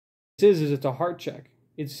is it's a heart check.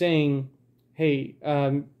 It's saying, hey,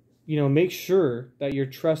 make sure that you're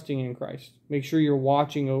trusting in Christ. Make sure you're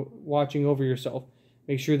watching over yourself.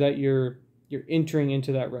 Make sure that you're entering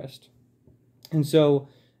into that rest. And so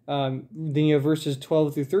then you have verses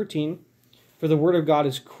 12 through 13. For the word of God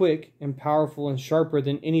is quick and powerful and sharper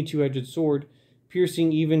than any two-edged sword,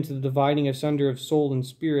 piercing even to the dividing asunder of soul and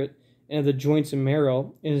spirit, and of the joints and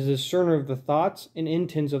marrow, and is a discerner of the thoughts and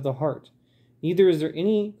intents of the heart. Neither is there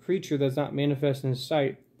any creature that is not manifest in his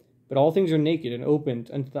sight, but all things are naked and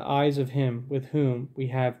opened unto the eyes of him with whom we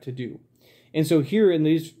have to do. And so here in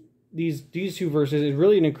these two verses is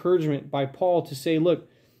really an encouragement by Paul to say, look,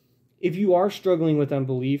 if you are struggling with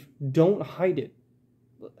unbelief, don't hide it.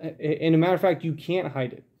 And a matter of fact, you can't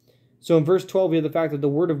hide it. So in verse 12, we have the fact that the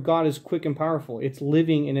word of God is quick and powerful. It's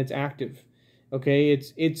living and it's active. Okay,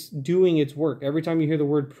 it's doing its work. Every time you hear the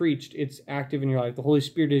word preached, it's active in your life. The Holy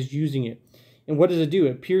Spirit is using it. And what does it do?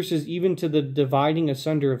 It pierces even to the dividing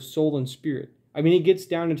asunder of soul and spirit. I mean, it gets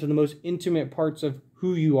down into the most intimate parts of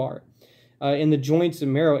who you are, in the joints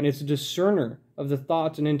and marrow, and it's a discerner of the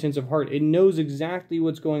thoughts and intents of heart. It knows exactly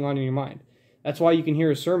what's going on in your mind. That's why you can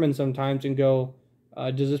hear a sermon sometimes and go,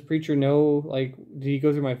 does this preacher know, like, did he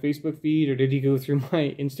go through my Facebook feed or did he go through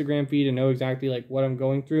my Instagram feed and know exactly, like, what I'm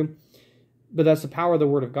going through? But that's the power of the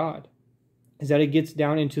Word of God, is that it gets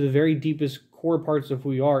down into the very deepest core parts of who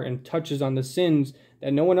we are and touches on the sins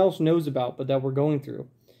that no one else knows about, but that we're going through.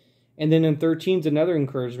 And then in 13 is another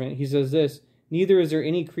encouragement. He says this, neither is there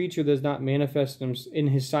any creature that does not manifest in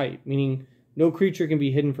his sight, meaning no creature can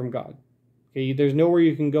be hidden from God. Okay, there's nowhere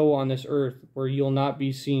you can go on this earth where you'll not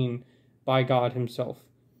be seen by God himself.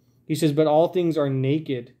 He says, but all things are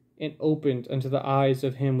naked and opened unto the eyes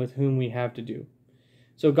of him with whom we have to do.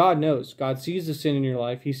 So God knows. God sees the sin in your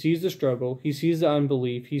life. He sees the struggle. He sees the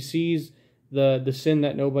unbelief. He sees the sin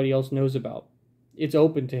that nobody else knows about. It's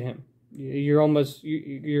open to him. You're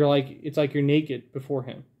like, it's like you're naked before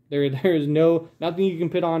him. There is nothing you can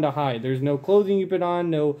put on to hide. There's no clothing you put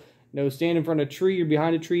on, no stand in front of a tree or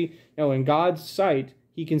behind a tree. No, in God's sight,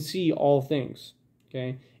 he can see all things.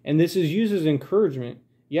 Okay? And this is used as encouragement.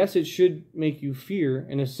 Yes, it should make you fear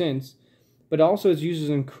in a sense, but also it's used as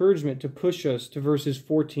encouragement to push us to verses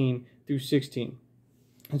 14 through 16.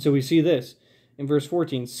 And so we see this in verse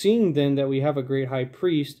 14. Seeing then that we have a great high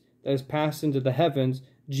priest that has passed into the heavens,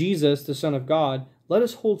 Jesus, the Son of God, let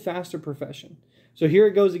us hold fast our profession. So here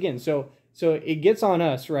it goes again. So it gets on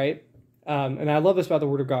us, right? And I love this about the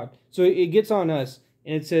Word of God. So it gets on us,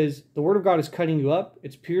 and it says the Word of God is cutting you up.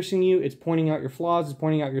 It's piercing you. It's pointing out your flaws. It's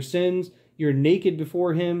pointing out your sins. You're naked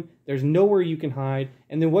before him. There's nowhere you can hide.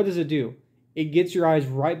 And then what does it do? It gets your eyes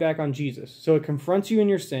right back on Jesus. So it confronts you in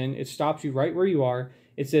your sin. It stops you right where you are.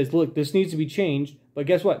 It says, look, this needs to be changed. But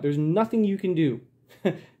guess what? There's nothing you can do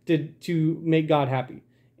to make God happy.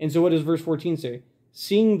 And so what does verse 14 say?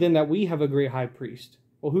 Seeing then that we have a great high priest.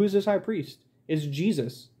 Well, who is this high priest? It's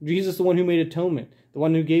Jesus. Jesus, the one who made atonement, the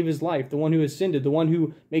one who gave his life, the one who ascended, the one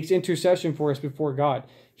who makes intercession for us before God.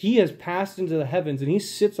 He has passed into the heavens and he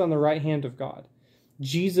sits on the right hand of God.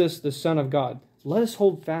 Jesus, the Son of God. Let us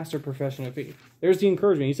hold fast our profession of faith. There's the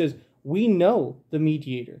encouragement. He says, we know the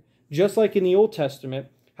mediator. Just like in the Old Testament,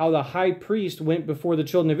 how the high priest went before the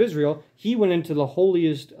children of Israel, he went into the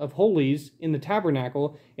holiest of holies in the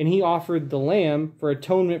tabernacle, and he offered the lamb for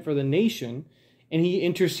atonement for the nation, and he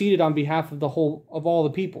interceded on behalf of all the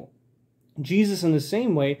people. Jesus, in the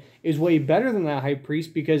same way, is way better than that high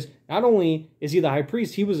priest, because not only is he the high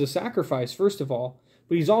priest, he was a sacrifice, first of all,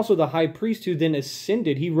 but he's also the high priest who then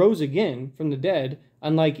ascended. He rose again from the dead,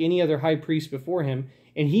 unlike any other high priest before him,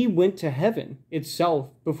 and he went to heaven itself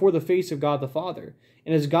before the face of God the Father.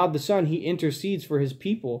 And as God the Son, he intercedes for his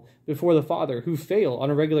people before the Father who fail on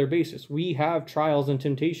a regular basis. We have trials and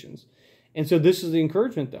temptations. And so this is the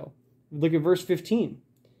encouragement, though. Look at verse 15.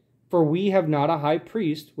 For we have not a high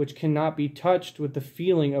priest which cannot be touched with the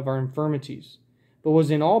feeling of our infirmities, but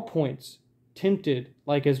was in all points tempted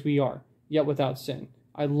like as we are, yet without sin.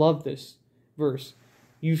 I love this verse.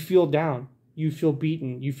 You feel down. You feel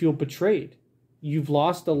beaten. You feel betrayed. You've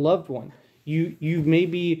lost a loved one. You've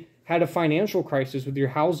maybe had a financial crisis with your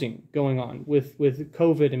housing going on, with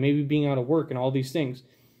COVID and maybe being out of work and all these things.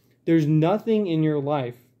 There's nothing in your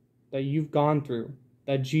life that you've gone through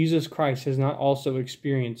that Jesus Christ has not also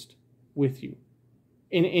experienced with you.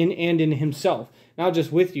 And in himself. Not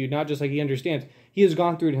just with you, not just like he understands. He has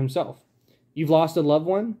gone through it himself. You've lost a loved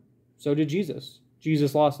one, so did Jesus.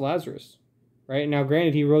 Jesus lost Lazarus, right? Now,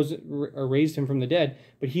 granted, he raised him from the dead,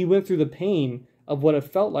 but he went through the pain of what it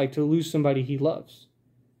felt like to lose somebody he loves.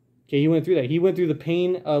 Okay, he went through that. He went through the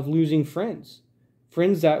pain of losing friends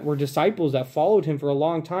friends that were disciples that followed him for a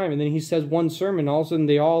long time. And then he says one sermon, all of a sudden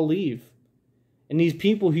they all leave. And these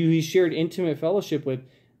people who he shared intimate fellowship with,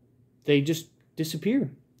 they just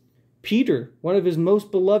disappear. Peter, one of his most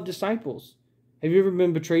beloved disciples. Have you ever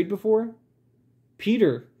been betrayed before?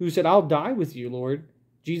 Peter, who said, I'll die with you, Lord.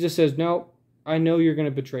 Jesus says, no, I know you're going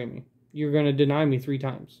to betray me. You're going to deny me 3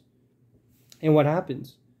 times. And what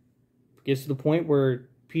happens? It gets to the point where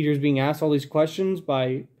Peter's being asked all these questions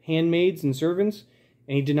by handmaids and servants,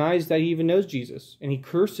 and he denies that he even knows Jesus. And he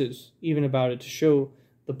curses even about it to show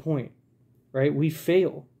the point, right? We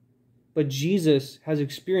fail. But Jesus has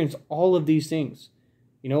experienced all of these things.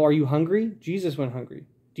 You know, are you hungry? Jesus went hungry.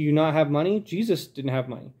 Do you not have money? Jesus didn't have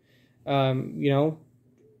money. Are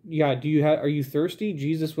you thirsty?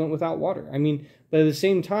 Jesus went without water. I mean, but at the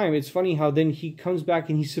same time, it's funny how then he comes back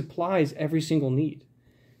and he supplies every single need.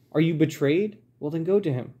 Are you betrayed? Well, then go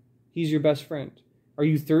to him. He's your best friend. Are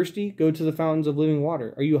you thirsty? Go to the fountains of living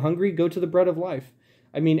water. Are you hungry? Go to the bread of life.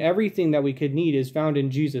 I mean, everything that we could need is found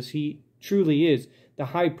in Jesus. He truly is the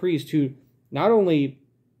high priest who not only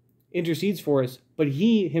intercedes for us, but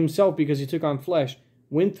he himself, because he took on flesh,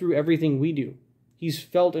 went through everything we do. He's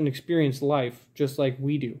felt and experienced life just like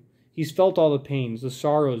we do. He's felt all the pains, the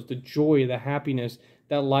sorrows, the joy, the happiness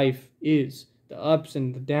that life is, the ups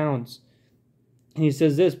and the downs. And he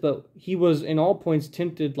says this, but he was in all points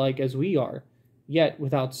tempted like as we are, yet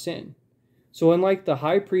without sin. So unlike the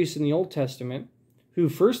high priest in the Old Testament, who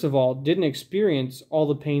first of all didn't experience all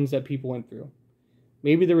the pains that people went through.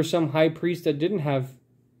 Maybe there were some high priests that didn't have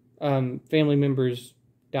family members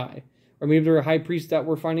die. Or maybe there were high priests that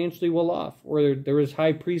were financially well off. Or there was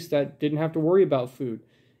high priests that didn't have to worry about food.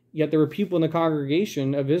 Yet there were people in the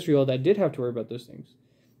congregation of Israel that did have to worry about those things.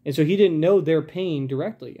 And so he didn't know their pain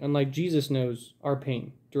directly, unlike Jesus knows our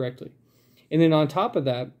pain directly. And then on top of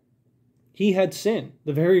that, he had sin.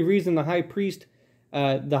 The very reason the high priest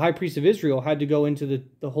of Israel had to go into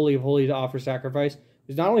the Holy of Holies to offer sacrifice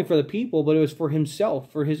was not only for the people, but it was for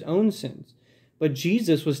himself, for his own sins. But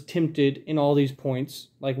Jesus was tempted in all these points,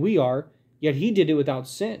 like we are, yet he did it without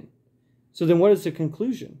sin. So then what is the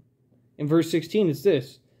conclusion? In verse 16, it's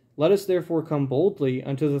this: let us therefore come boldly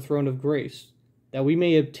unto the throne of grace, that we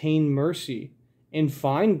may obtain mercy and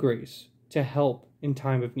find grace to help in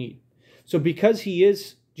time of need. So because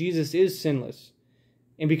Jesus is sinless,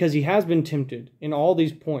 and because he has been tempted in all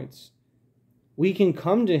these points, we can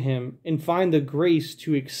come to him and find the grace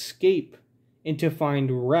to escape and to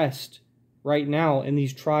find rest right now in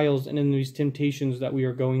these trials and in these temptations that we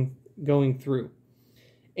are going through.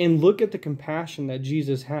 And look at the compassion that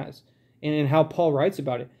Jesus has and how Paul writes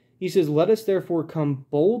about it. He says, let us therefore come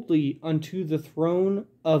boldly unto the throne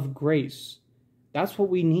of grace. That's what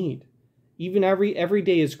we need. Even every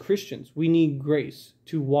day as Christians, we need grace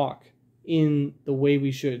to walk in the way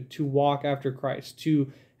we should, to walk after Christ,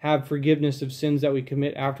 to have forgiveness of sins that we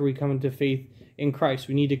commit after we come into faith in Christ.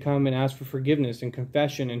 We need to come and ask for forgiveness and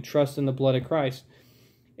confession and trust in the blood of Christ.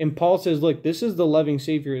 And Paul says, look, this is the loving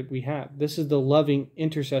Savior we have. This is the loving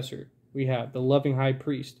intercessor we have, the loving high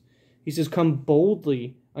priest. He says, come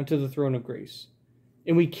boldly unto the throne of grace.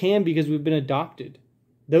 And we can because we've been adopted.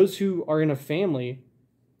 Those who are in a family,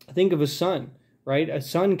 think of a son, right? A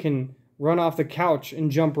son can run off the couch and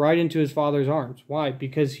jump right into his father's arms. Why?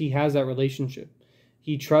 Because he has that relationship.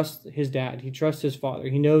 He trusts his dad. He trusts his father.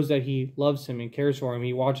 He knows that he loves him and cares for him.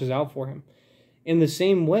 He watches out for him. In the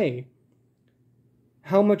same way,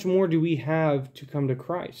 how much more do we have to come to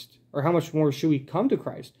Christ? Or how much more should we come to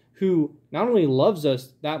Christ, who not only loves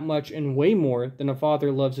us that much and way more than a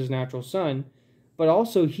father loves his natural son, but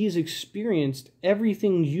also he's experienced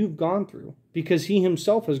everything you've gone through because he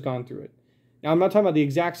himself has gone through it. Now, I'm not talking about the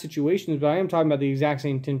exact situations, but I am talking about the exact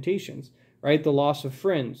same temptations. Right? The loss of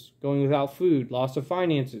friends, going without food, loss of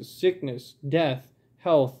finances, sickness, death,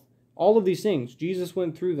 health, all of these things. Jesus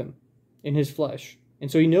went through them in his flesh. And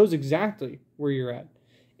so he knows exactly where you're at.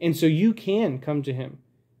 And so you can come to him.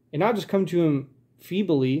 And not just come to him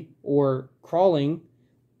feebly or crawling,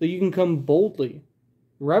 but you can come boldly,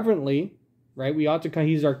 reverently, right? We ought to come,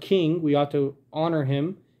 he's our king. We ought to honor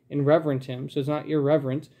him and reverence him. So it's not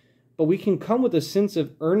irreverent. But we can come with a sense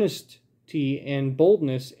of earnest and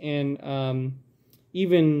boldness and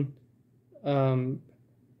even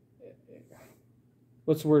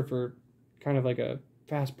what's the word for kind of like a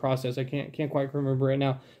fast process? I can't quite remember right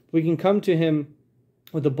now. But we can come to him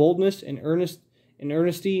with a boldness and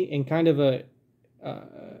earnesty and kind of a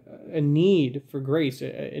need for grace,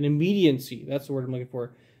 an immediacy. That's the word I'm looking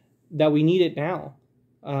for. That we need it now,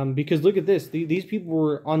 because look at this. These people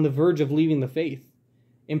were on the verge of leaving the faith,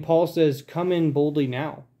 and Paul says, "Come in boldly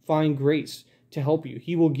now." Find grace to help you.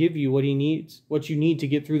 He will give you what he needs, what you need to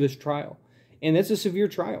get through this trial. And that's a severe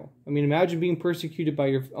trial. I mean, imagine being persecuted by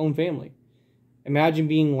your own family. Imagine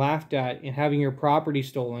being laughed at and having your property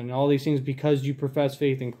stolen and all these things because you profess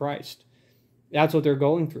faith in Christ. That's what they're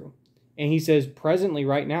going through. And he says, presently,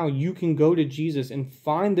 right now, you can go to Jesus and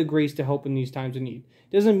find the grace to help in these times of need.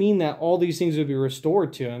 It doesn't mean that all these things will be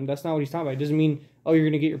restored to him. That's not what he's talking about. It doesn't mean, oh, you're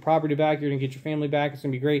going to get your property back, you're going to get your family back, it's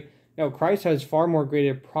going to be great. No, Christ has far more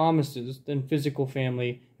greater promises than physical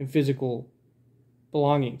family and physical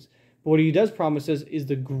belongings. But what he does promise us is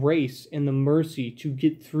the grace and the mercy to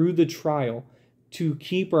get through the trial, to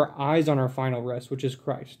keep our eyes on our final rest, which is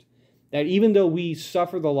Christ. That even though we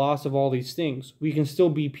suffer the loss of all these things, we can still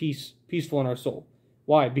be peaceful in our soul.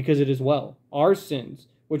 Why? Because it is well. Our sins,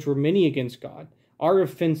 which were many against God, our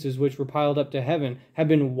offenses, which were piled up to heaven, have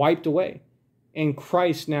been wiped away. And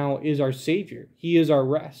Christ now is our Savior. He is our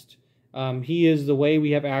rest. He is the way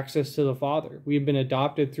we have access to the Father. We have been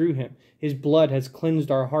adopted through him. His blood has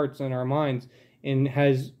cleansed our hearts and our minds and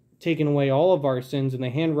has taken away all of our sins and the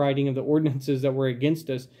handwriting of the ordinances that were against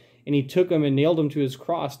us. And he took them and nailed them to his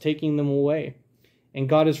cross, taking them away. And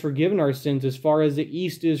God has forgiven our sins as far as the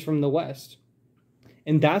east is from the west.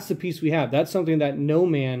 And that's the peace we have. That's something that no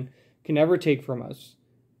man can ever take from us,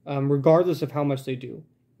 regardless of how much they do.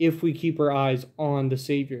 If we keep our eyes on the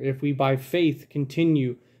Savior, if we by faith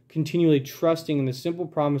continually trusting in the simple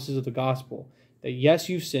promises of the gospel, that yes,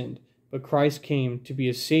 you've sinned, but Christ came to be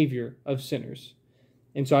a Savior of sinners.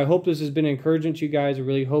 And so I hope this has been encouraging to you guys. I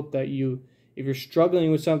really hope that you, if you're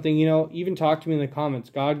struggling with something, even talk to me in the comments.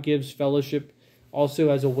 God gives fellowship also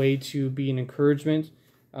as a way to be an encouragement.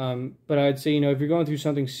 But I'd say, if you're going through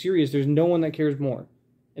something serious, there's no one that cares more.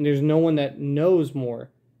 And there's no one that knows more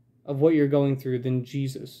of what you're going through than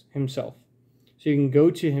Jesus himself. So you can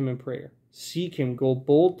go to him in prayer, seek him, go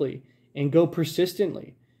boldly, and go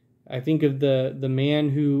persistently. I think of the man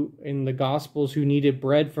who, in the Gospels, who needed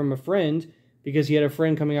bread from a friend because he had a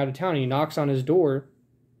friend coming out of town. He knocks on his door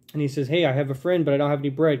and he says, hey, I have a friend, but I don't have any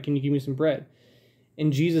bread. Can you give me some bread?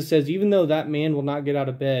 And Jesus says, even though that man will not get out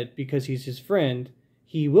of bed because he's his friend,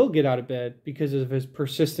 he will get out of bed because of his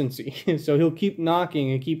persistency. So he'll keep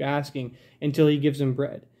knocking and keep asking until he gives him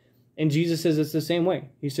bread. And Jesus says it's the same way.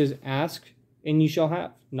 He says, ask and ye shall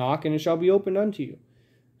have. Knock and it shall be opened unto you.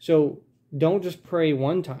 So don't just pray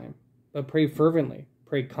one time, but pray fervently.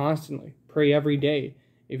 Pray constantly. Pray every day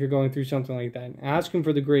if you're going through something like that. And ask him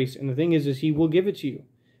for the grace. And the thing is he will give it to you.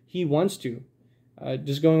 He wants to.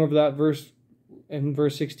 Just going over that verse in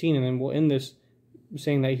verse 16, and then we'll end this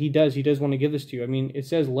saying that he does want to give this to you. I mean, it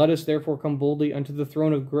says, let us therefore come boldly unto the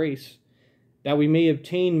throne of grace, that we may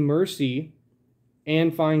obtain mercy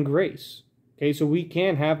and find grace. Okay, so we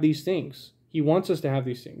can have these things. He wants us to have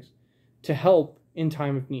these things to help in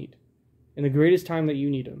time of need. In the greatest time that you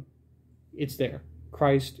need him, it's there.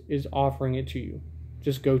 Christ is offering it to you.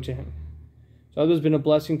 Just go to him. So that has been a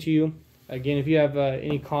blessing to you. Again, if you have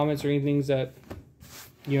any comments or any things that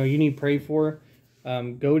you need prayed for,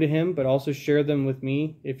 go to him, but also share them with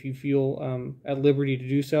me if you feel at liberty to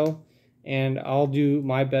do so. And I'll do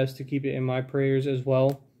my best to keep it in my prayers as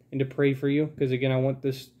well and to pray for you, because again, I want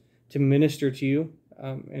this to minister to you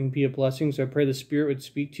and be a blessing. So I pray the Spirit would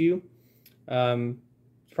speak to you.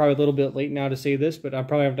 It's probably a little bit late now to say this, but I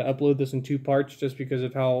probably have to upload this in 2 parts just because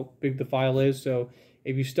of how big the file is. So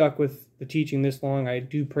if you stuck with the teaching this long, I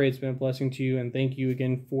do pray it's been a blessing to you, and thank you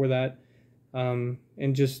again for that. And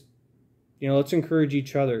just, let's encourage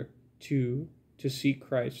each other to seek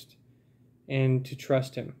Christ and to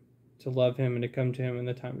trust him, to love him, and to come to him in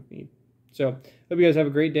the time of need. So hope you guys have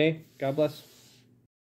a great day. God bless.